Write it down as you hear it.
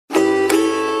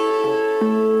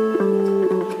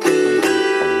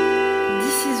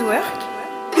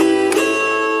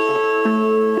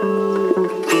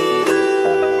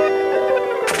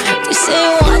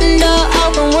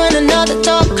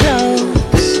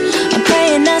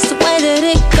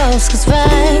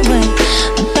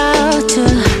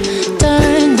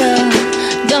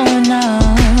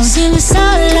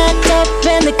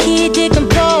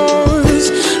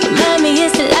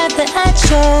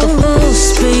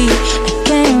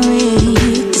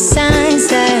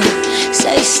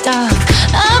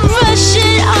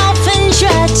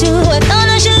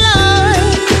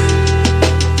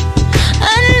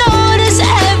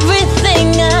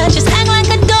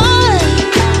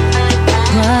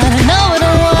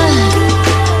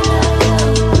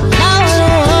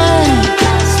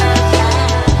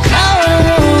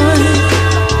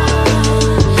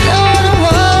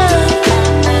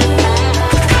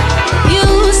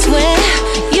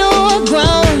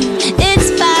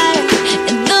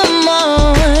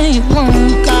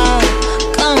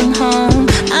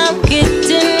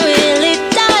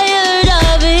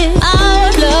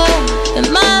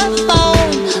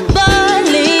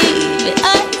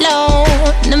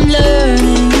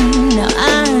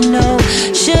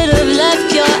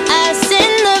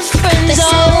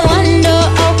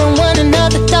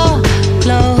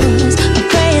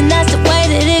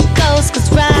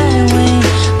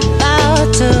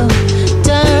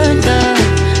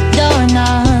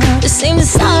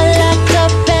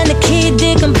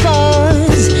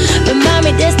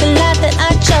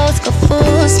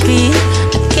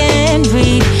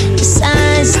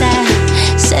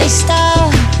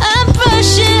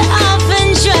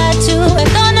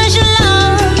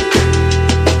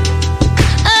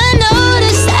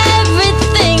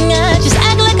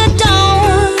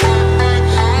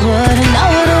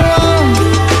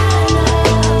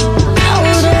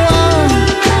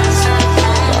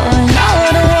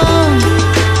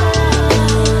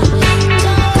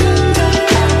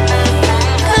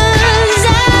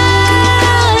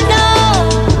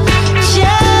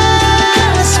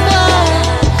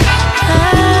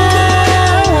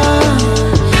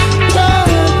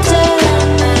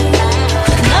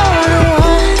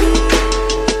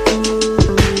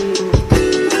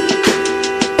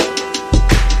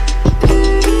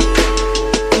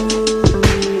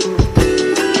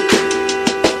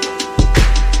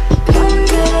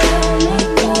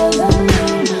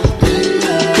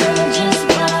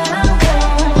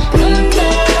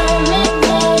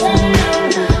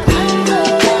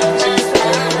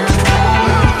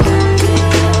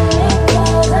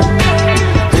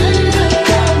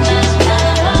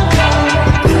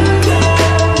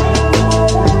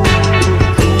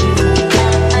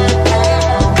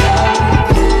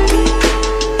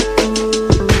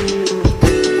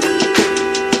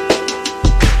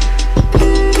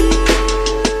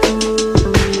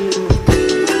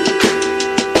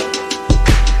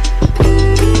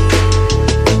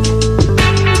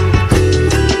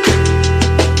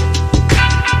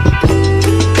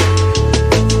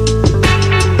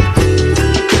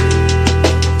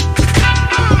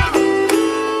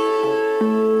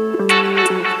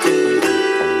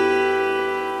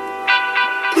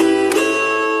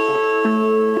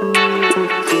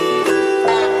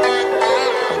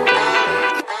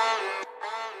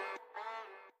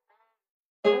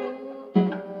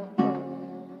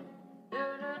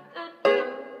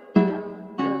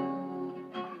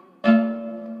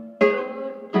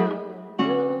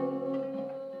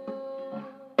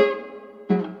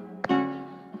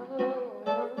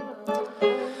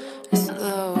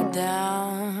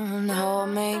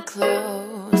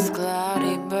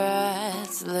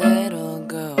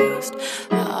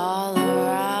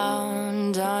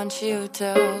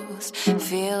ghost.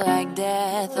 Feel like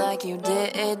death, like you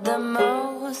did the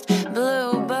most.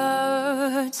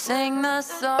 Bluebird, sing the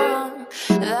song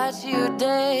that you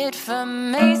did for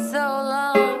me so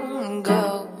long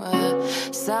ago.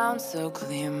 Sounds so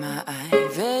clear, my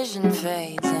vision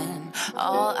fades, and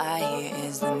all I hear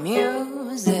is the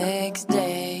music's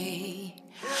day.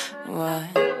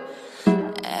 Whatever's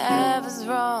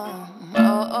wrong,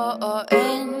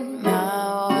 in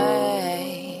my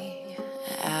way,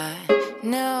 I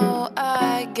know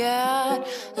I got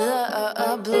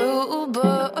the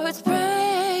bluebird's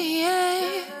praise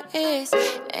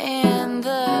in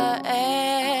the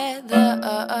air,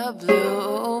 the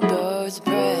bluebird's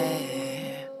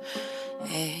prayer.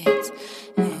 It's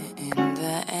in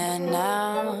the air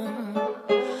now.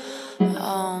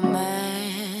 Oh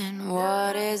man,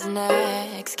 what is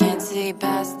next? Can't see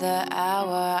past the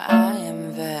hour, I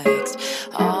am vexed.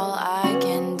 All I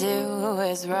can do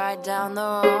is write down the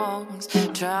wrongs,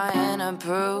 trying to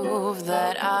prove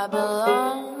that I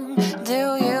belong.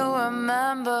 Do you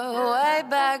remember way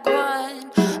back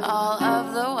when all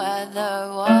of the weather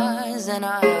was in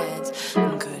our heads?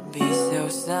 Could be so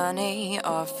sunny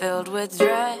or filled with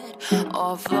dread,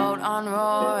 or float on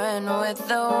roaring with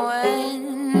the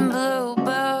wind.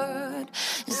 Bluebird,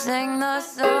 sing the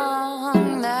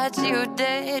song that you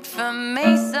did for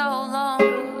me so long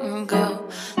ago.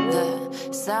 The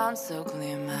sound so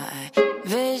clear, my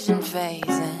vision fades,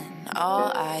 and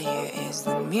all I hear is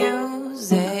the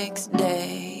music's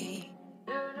day.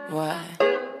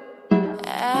 Whatever's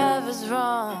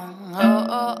wrong,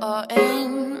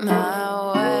 in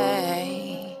my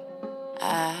way,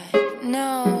 I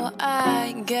know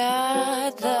I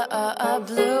got the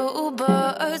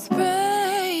bluebird's praise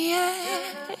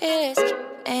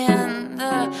in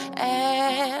the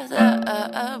air,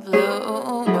 the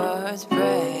bluebird's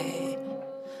praise.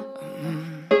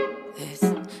 This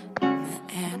in the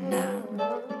air now.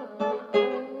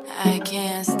 I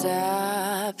can't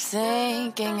stop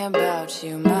thinking about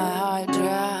you. My heart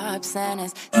drops and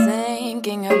is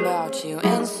thinking about you.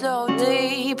 In so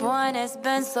deep when it's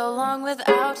been so long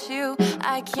without you.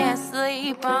 I can't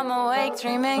sleep, I'm awake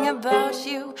dreaming about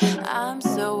you. I'm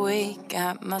so weak,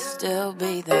 I must still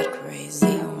be that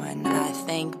crazy. When I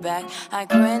think back, I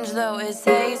cringe though it's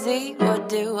hazy. What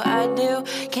do I do?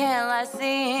 Can't let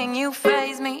seeing you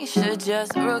faze me. Should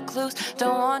just recluse,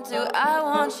 don't want to, I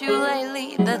want you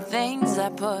lately. The things I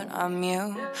put on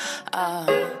you are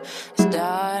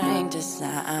starting to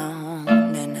sound,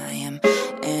 and I am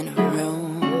in a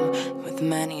room with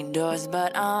many doors,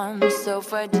 but I'm so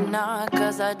afraid to knock,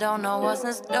 cause I don't know what's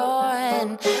in store.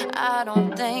 And I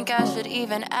don't think I should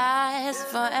even ask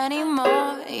for any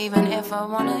more, even if I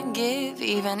wanna give,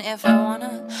 even if I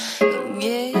wanna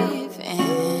give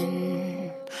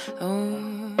in.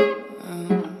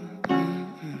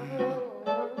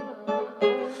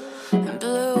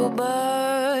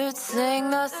 Bluebird, sing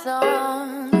the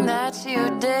song that you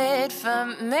did for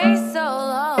me so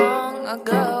long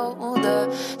ago.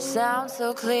 The sound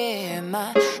so clear,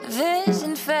 my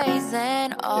vision fades,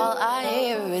 and all I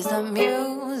hear is the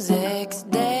music's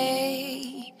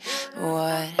day.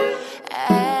 Whatever's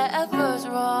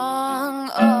wrong,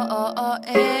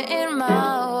 in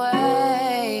my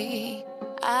way,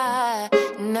 I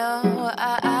know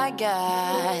I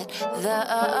got the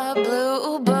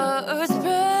bluebird